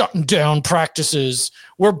we're shutting down practices,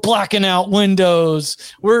 we're blacking out windows,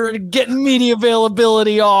 we're getting media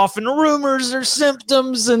availability off, and rumors are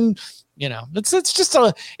symptoms, and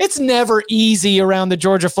it's never easy around the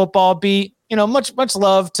Georgia football beat. Much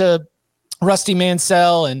love to Rusty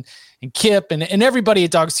Mansell and Kip and everybody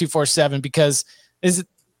at Dogs 247, because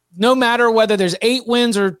no matter whether there's 8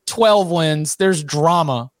 wins or 12 wins, there's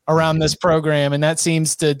drama around this program. And that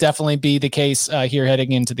seems to definitely be the case here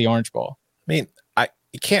heading into the Orange Bowl. I mean,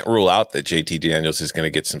 you can't rule out that JT Daniels is going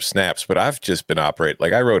to get some snaps, but I've just been operating,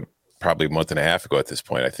 like I wrote probably a month and a half ago at this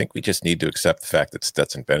point. I think we just need to accept the fact that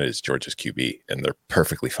Stetson Bennett is Georgia's QB, and they're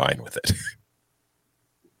perfectly fine with it.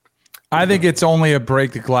 I think it's only a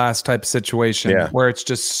break the glass type situation where it's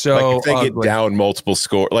just so like if they ugly. get down multiple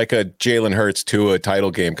score, like a Jalen Hurts to a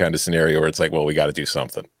title game kind of scenario where it's like, well, we got to do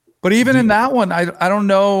something. But even in that one, I don't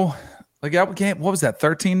know. Like that game, what was that?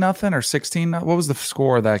 13-0 or 16? What was the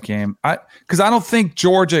score of that game? Because I don't think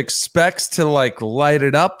Georgia expects to like light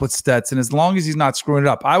it up with Stetson as long as he's not screwing it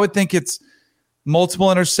up. I would think it's multiple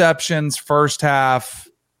interceptions, first half,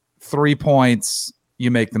 3 points,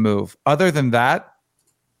 you make the move. Other than that,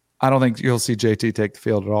 I don't think you'll see JT take the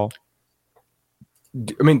field at all.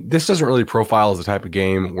 I mean, this doesn't really profile as the type of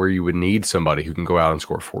game where you would need somebody who can go out and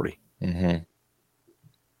score 40. Mm-hmm.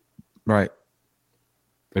 Right.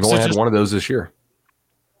 They've only had one of those this year.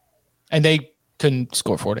 And they couldn't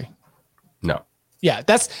score 40. No. Yeah,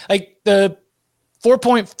 that's like the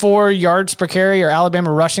 4.4 yards per carry or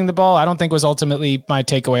Alabama rushing the ball. I don't think was ultimately my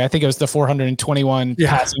takeaway. I think it was the 421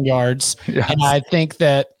 passing yards. Yes. And I think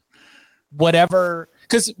that whatever,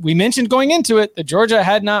 because we mentioned going into it that Georgia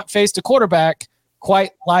had not faced a quarterback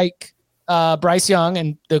quite like Bryce Young,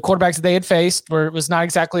 and the quarterbacks that they had faced was not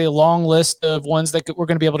exactly a long list of ones that were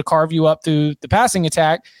going to be able to carve you up through the passing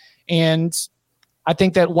attack. And I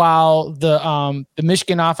think that while the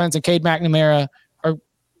Michigan offense and Cade McNamara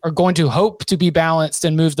are going to hope to be balanced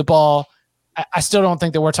and move the ball, I still don't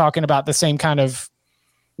think that we're talking about the same kind of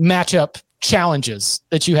matchup challenges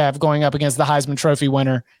that you have going up against the Heisman Trophy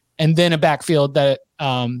winner and then a backfield that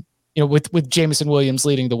with Jamison Williams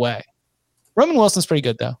leading the way. Roman Wilson's pretty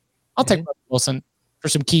good though. I'll take Roman Wilson for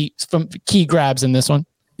some key grabs in this one.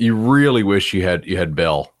 You really wish you had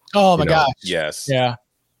Bell. Oh my gosh. Yes. Yeah.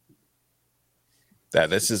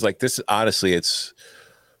 Honestly,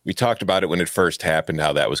 we talked about it when it first happened,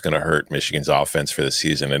 how that was going to hurt Michigan's offense for the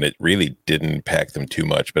season, and it really didn't impact them too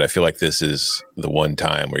much. But I feel like this is the one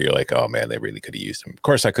time where you're like, oh man, they really could have used him. Of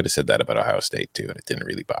course, I could have said that about Ohio State too, and it didn't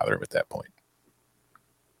really bother him at that point.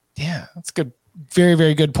 Yeah, that's good. Very,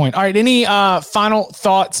 very good point. All right, any final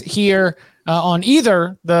thoughts here on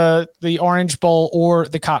either the Orange Bowl or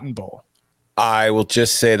the Cotton Bowl? I will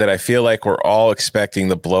just say that I feel like we're all expecting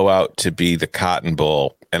the blowout to be the Cotton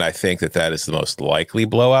Bowl, and I think that is the most likely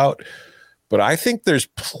blowout. But I think there's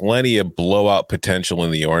plenty of blowout potential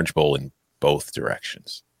in the Orange Bowl in both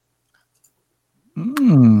directions.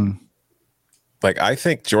 Like, I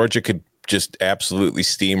think Georgia could just absolutely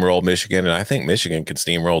steamroll Michigan, and I think Michigan could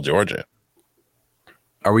steamroll Georgia.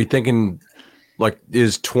 Are we thinking, like,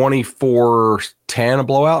 is 24-10 a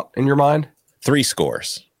blowout in your mind? 3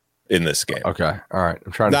 scores in this game. Okay. All right.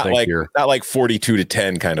 I'm trying to think here. Not like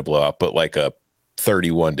 42-10 kind of blowout, but like a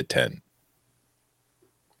 31-10.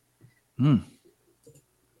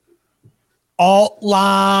 Alt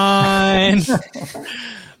line.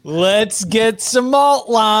 Let's get some alt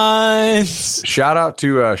lines. Shout out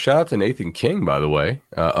to Nathan King, by the way,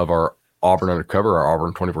 of our Auburn Undercover, our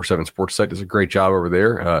Auburn 24/7 sports site. Does a great job over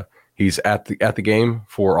there. He's at the game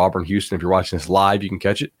for Auburn Houston. If you're watching this live, you can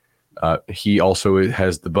catch it. He also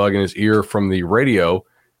has the bug in his ear from the radio,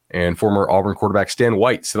 and former Auburn quarterback Stan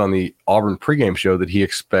White said on the Auburn pregame show that he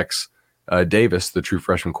expects Davis, the true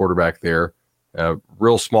freshman quarterback there,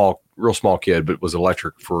 real small kid, but was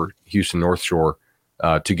electric for Houston North Shore,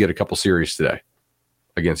 to get a couple series today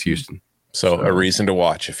against Houston. So a reason to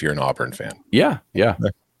watch if you're an Auburn fan. Yeah.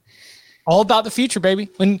 All about the future,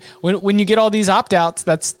 baby. When you get all these opt-outs,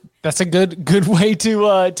 that's a good way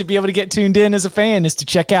to be able to get tuned in as a fan, is to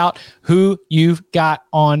check out who you've got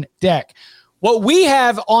on deck. What we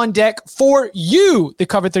have on deck for you, the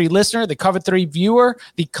Cover 3 listener, the Cover 3 viewer,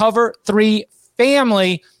 the Cover 3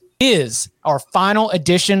 family, is our final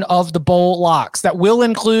edition of the Bowl Locks. That will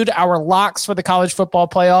include our locks for the college football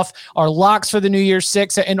playoff, our locks for the New Year's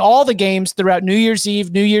Six, and all the games throughout New Year's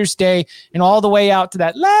Eve, New Year's Day, and all the way out to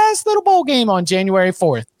that last little bowl game on January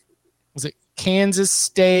 4th. Was it Kansas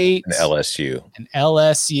State? And LSU. And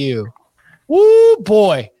LSU. Woo,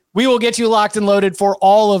 boy. We will get you locked and loaded for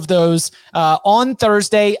all of those on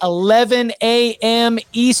Thursday, 11 a.m.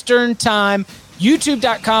 Eastern time.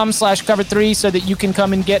 YouTube.com/cover3 so that you can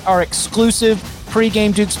come and get our exclusive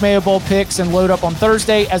pregame Duke's Mayo Bowl picks and load up on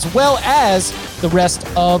Thursday, as well as the rest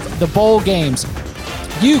of the bowl games.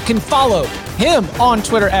 You can follow him on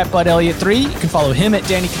Twitter at BudElliott3. You can follow him at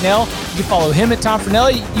Danny Cannell. You can follow him at Tom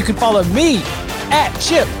Fornelli. You can follow me at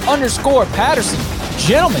Chip_Patterson.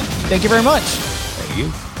 Gentlemen, thank you very much. Thank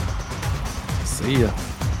you. See ya.